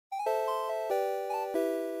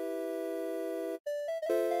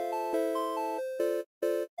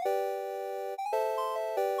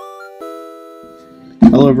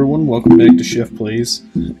everyone, welcome back to SheffPlays,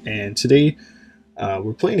 and today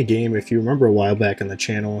we're playing a game. If you remember a while back on the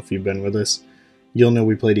channel, if you've been with us, you'll know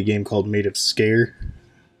we played a game called Made of Sker.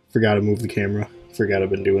 Forgot to move the camera, forgot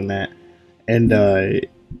I've been doing that. And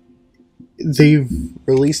they've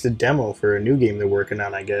released a demo for a new game they're working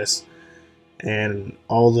on, I guess, and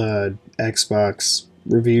all the Xbox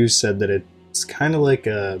reviews said that it's kind of like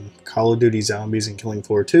Call of Duty Zombies and Killing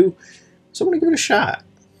Floor 2, so I'm going to give it a shot.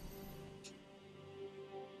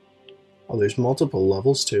 Oh, there's multiple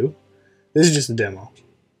levels too. This is just a demo.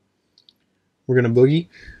 We're gonna boogie.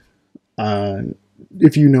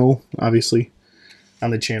 If you know, obviously,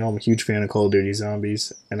 on the channel, I'm a huge fan of Call of Duty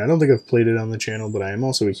Zombies, and I don't think I've played it on the channel, but I am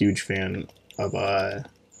also a huge fan of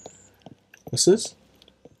what's this?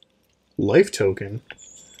 Life Token.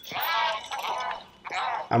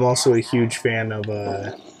 I'm also a huge fan of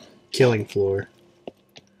Killing Floor.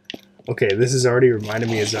 Okay, this has already reminded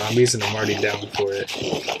me of zombies, and I'm already down for it.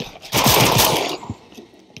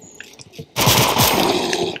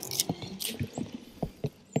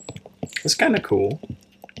 It's kind of cool.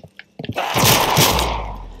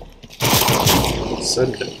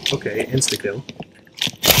 Sudden kill. Okay, insta kill.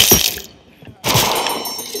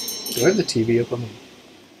 Do I have the TV up on the...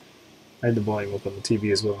 I had the volume up on the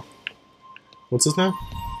TV as well. What's this now?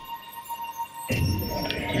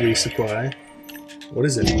 Resupply. What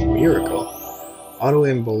is it? Miracle.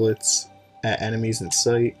 Auto-aim bullets at enemies in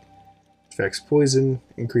sight. Affects poison.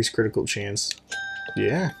 Increase critical chance.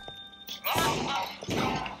 Yeah.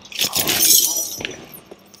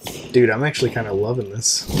 Dude, I'm actually kind of loving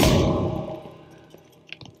this.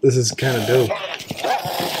 This is kind of dope.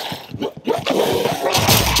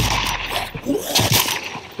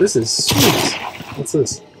 This is sweet. What's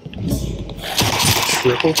this?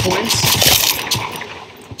 Triple points?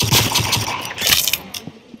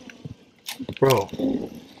 Bro,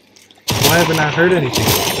 why haven't I heard anything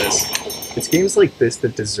about this? It's games like this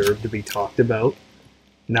that deserve to be talked about,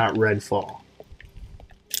 not Redfall.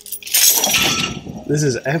 This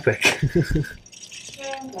is epic.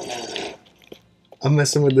 I'm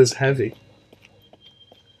messing with this heavy.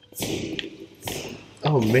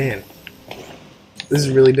 Oh man. This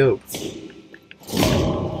is really dope.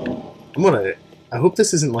 I hope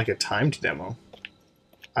this isn't like a timed demo.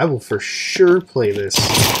 I will for sure play this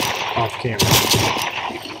off camera.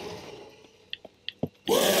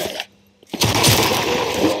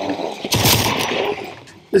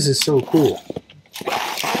 This is so cool.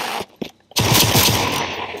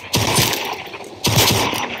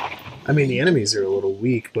 I mean, the enemies are a little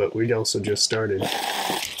weak, but we also just started.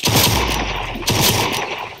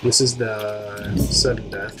 This is the sudden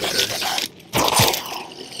death. Okay.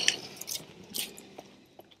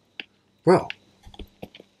 Bro.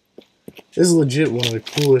 This is legit one of the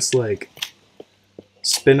coolest, like,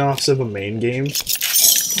 spin-offs of a main game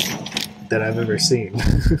that I've ever seen.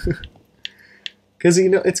 Because, you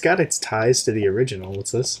know, it's got its ties to the original.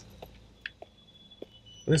 What's this?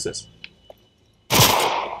 What is this?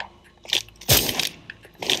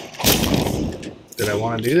 Did I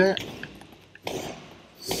want to do that?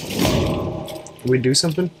 Did we do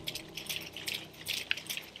something?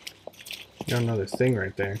 Got another thing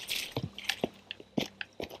right there.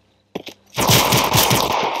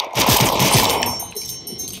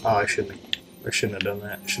 Oh, I shouldn't have done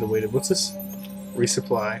that. I should have waited. What's this?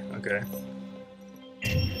 Resupply. Okay.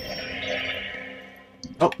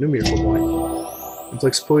 Oh, new miracle point.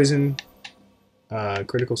 Inflicts poison.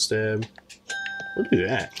 Critical stab. Look at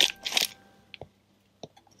that.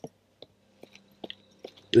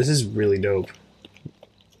 This is really dope.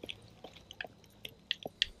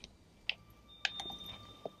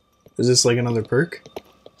 Is this like another perk?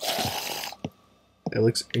 It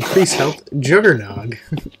looks increased health. Juggernog.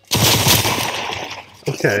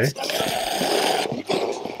 Okay.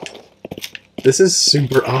 This is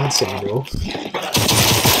super awesome, bro.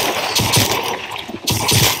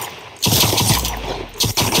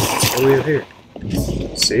 What do we have here?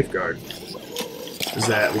 Safeguard. Is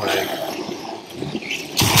that like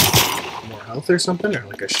more health or something? Or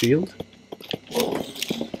like a shield?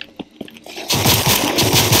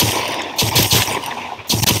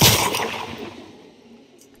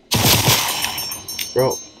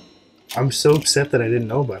 Bro, I'm so upset that I didn't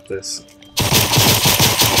know about this.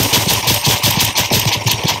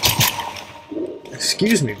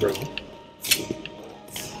 Excuse me, bro.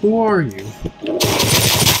 Who are you?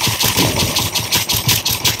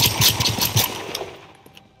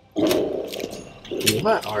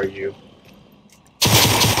 What are you?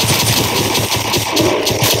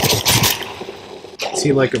 Is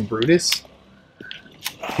he like a Brutus?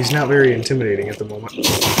 He's not very intimidating at the moment.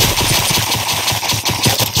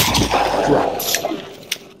 Drop.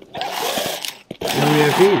 What do we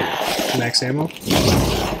have here? Max ammo?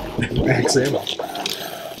 Max ammo.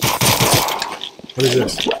 What is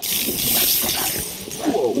this?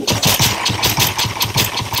 Whoa.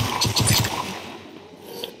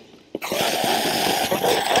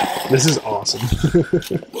 This is awesome.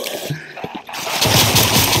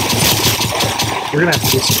 We're gonna have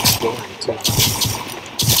to do some exploring too.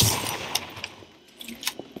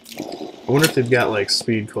 I wonder if they've got like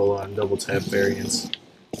speed cola and double tap variants.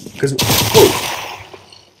 Cause whoa.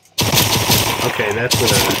 Okay, that's where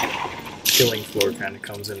the killing floor kind of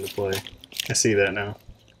comes into play. I see that now.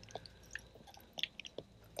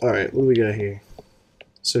 Alright, what do we got here?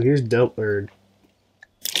 So here's it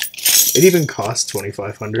even costs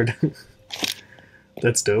 2,500.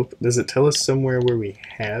 That's dope. Does it tell us somewhere where we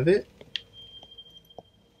have it?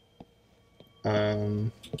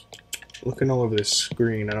 Looking all over the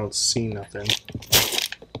screen, I don't see nothing.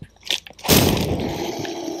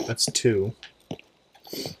 That's 2.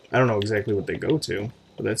 I don't know exactly what they go to,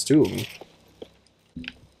 but that's 2 of them.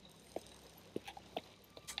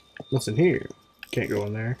 Nothing here. Can't go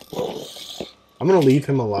in there. I'm gonna leave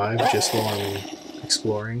him alive just while I'm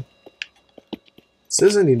exploring. It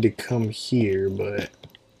says I need to come here, but...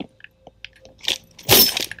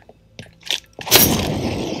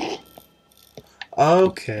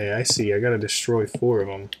 Okay, I see. I gotta destroy 4 of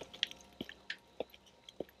them.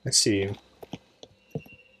 I see you.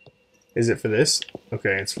 Is it for this?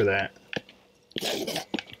 Okay, it's for that.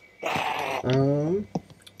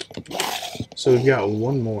 So we've got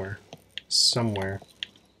 1 more. Somewhere.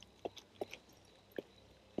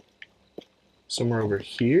 Somewhere over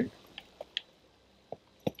here?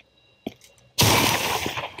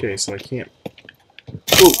 Okay, so I can't...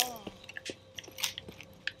 Oh!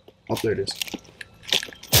 Oh, there it is.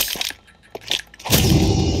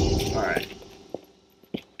 Alright.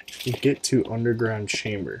 Get to underground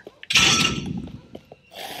chamber.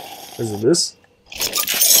 Is it this?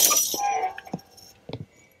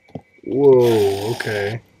 Whoa,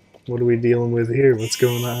 okay. What are we dealing with here? What's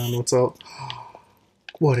going on? What's all...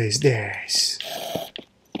 What is this?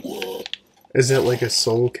 Is that like a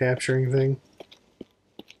soul capturing thing?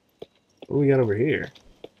 What do we got over here?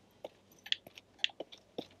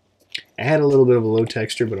 I had a little bit of a low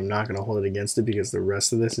texture, but I'm not going to hold it against it because the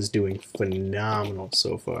rest of this is doing phenomenal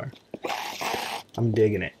so far. I'm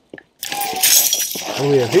digging it. What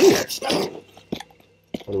do we have here?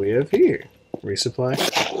 What do we have here? Resupply?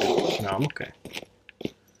 No, I'm okay.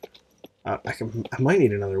 I might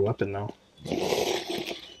need another weapon though.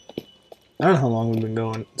 I don't know how long we've been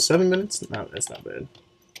going. 7 minutes? No, that's not bad.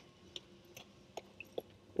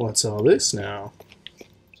 What's all this now?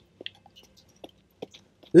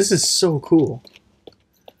 This is so cool.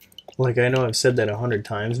 Like, I know I've said that 100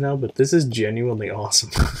 times now, but this is genuinely awesome.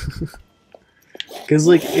 Because,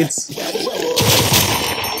 like, it's...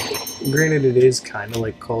 Granted, it is kind of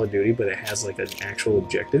like Call of Duty, but it has, like, an actual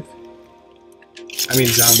objective. I mean,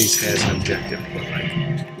 Zombies has an objective, but, like...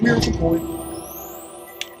 Miracle Point.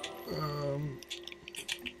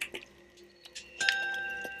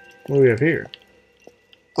 What do we have here?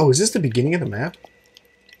 Oh, is this the beginning of the map?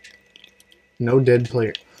 No dead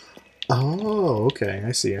player. Oh, okay.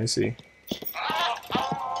 I see, I see.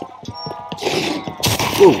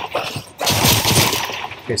 Whoa!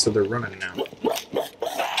 Okay, so they're running now.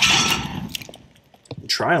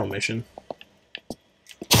 Trial mission.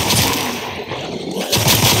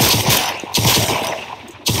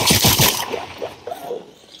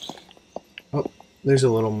 Oh, there's a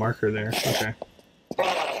little marker there. Okay.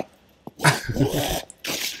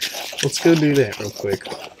 Let's go do that real quick.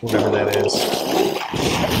 Whatever that is.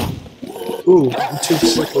 Ooh, I'm too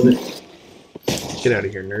slick with it. Get out of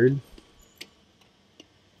here, nerd.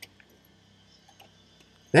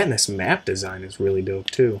 That and this map design is really dope,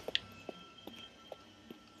 too.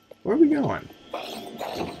 Where are we going?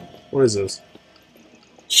 What is this?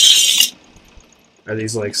 Are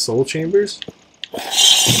these like soul chambers?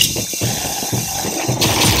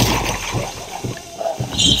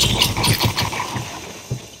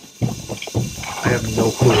 I have no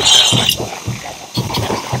clue what's happening.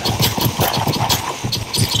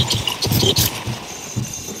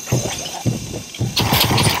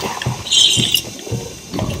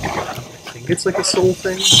 I think it's like a soul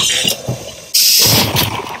thing.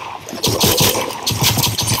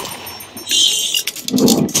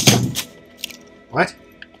 What?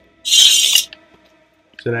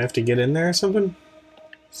 Did I have to get in there or something?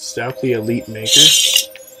 Stop the elite maker?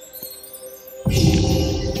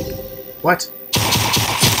 What?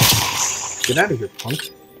 Get out of here,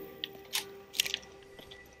 punk.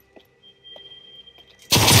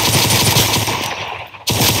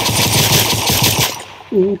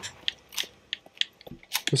 Ooh.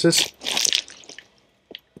 What's this?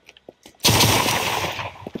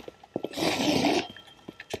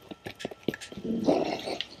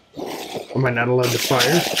 Am I not allowed to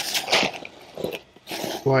fire?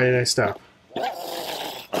 Why did I stop?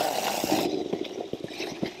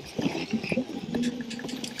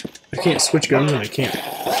 I can't switch guns and I can't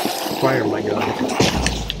fire my gun.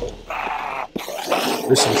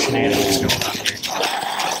 There's some shenanigans going on here.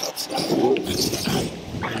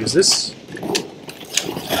 Can I use this?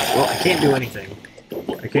 Well, I can't do anything.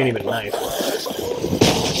 I can't even knife.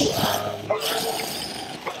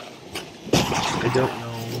 I don't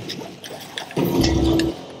know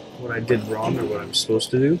what I did wrong or what I'm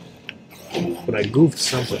supposed to do, but I goofed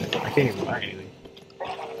something. I can't even buy anything.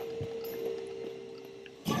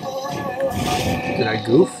 Did I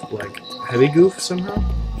goof? Like, heavy goof somehow?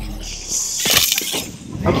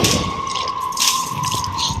 Up.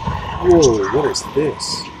 Whoa, what is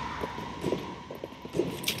this?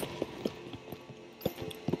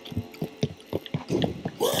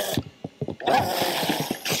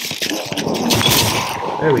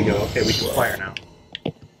 There we go. Okay, we can fire now.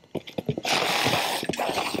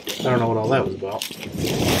 I don't know what all that was about.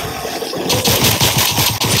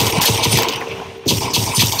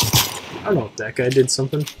 I don't know if that guy did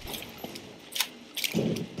something.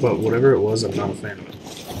 But whatever it was, I'm not a fan of it.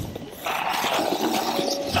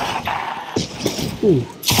 Ooh.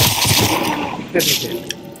 Hit me.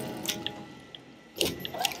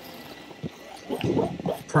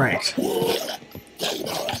 Prank.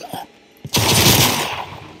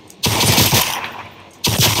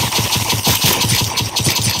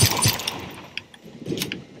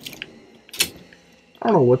 I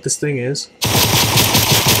don't know what this thing is,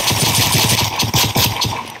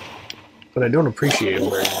 but I don't appreciate him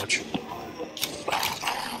very much.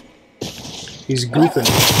 He's goofing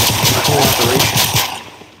my whole operation.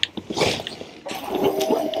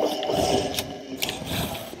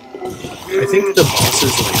 I think the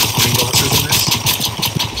bosses, like, mini bosses in this,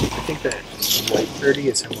 I think that white 30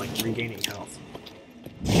 is him, like, regaining health.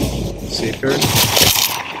 Safeguard? Okay,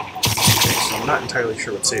 so I'm not entirely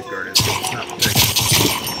sure what safeguard is, because it's not protection.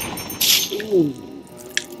 Ooh.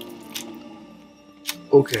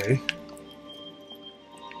 Okay.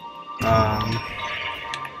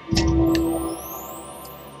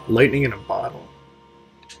 Lightning in a bottle.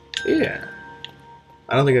 Yeah.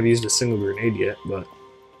 I don't think I've used a single grenade yet, but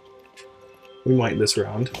we might this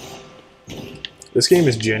round. This game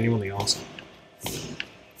is genuinely awesome.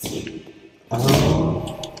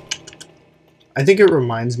 I think it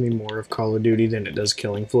reminds me more of Call of Duty than it does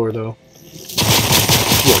Killing Floor, though.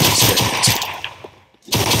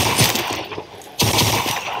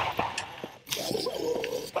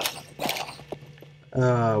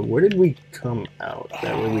 Where did we come out?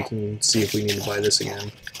 That way we can see if we need to buy this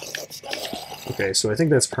again. Okay, so I think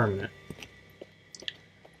that's permanent.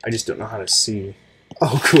 I just don't know how to see.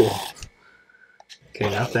 Oh, cool. Okay,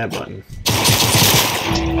 not that button.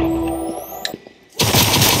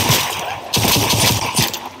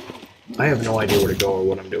 I have no idea where to go or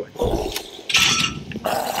what I'm doing.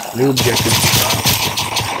 New objective.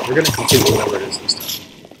 We're gonna complete whatever it is this time.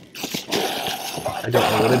 I don't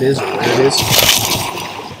know what it is or where it is.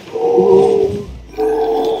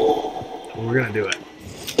 We're gonna do it.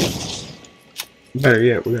 Better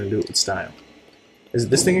yet, we're gonna do it with style. Is it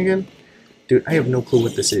this thing again? Dude, I have no clue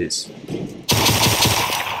what this is.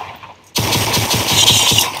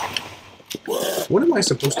 What am I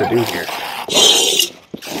supposed to do here?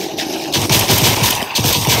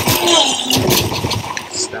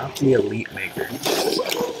 Stop the elite maker.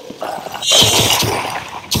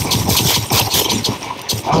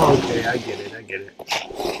 Oh, okay, I get it, I get it.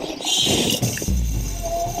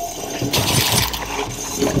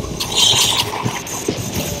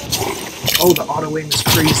 Oh, the auto aim is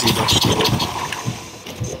crazy, bro.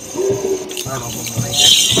 I don't know if I'm gonna make it.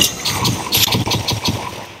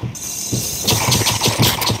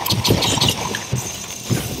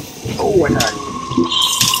 Oh, I died.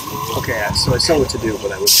 Okay, so I saw what to do,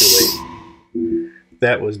 but I was too late.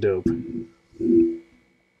 That was dope.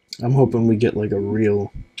 I'm hoping we get like a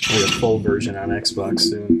full version on Xbox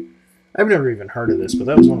soon. I've never even heard of this, but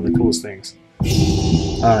that was one of the coolest things.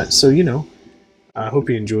 So, you know, I hope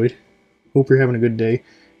you enjoyed. Hope you're having a good day.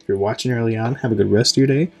 If you're watching early on, have a good rest of your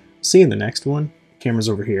day. See you in the next one. Camera's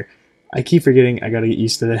over here. I keep forgetting. I gotta get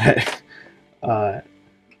used to that.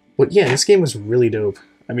 But yeah, this game was really dope.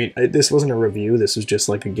 I mean, this wasn't a review. This was just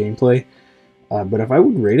like a gameplay. But if I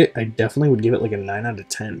would rate it, I definitely would give it like a 9 out of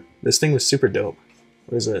 10. This thing was super dope.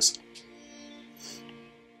 What is this?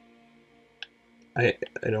 I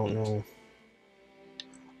don't know.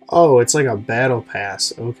 Oh, it's like a battle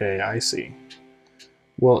pass. Okay, I see.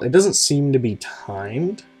 Well, it doesn't seem to be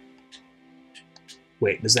timed.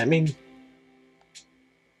 Wait, does that mean...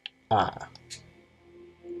 Ah.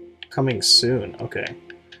 Coming soon, okay.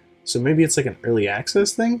 So maybe it's like an early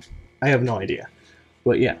access thing? I have no idea.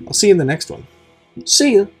 But yeah, I'll see you in the next one.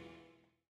 See ya!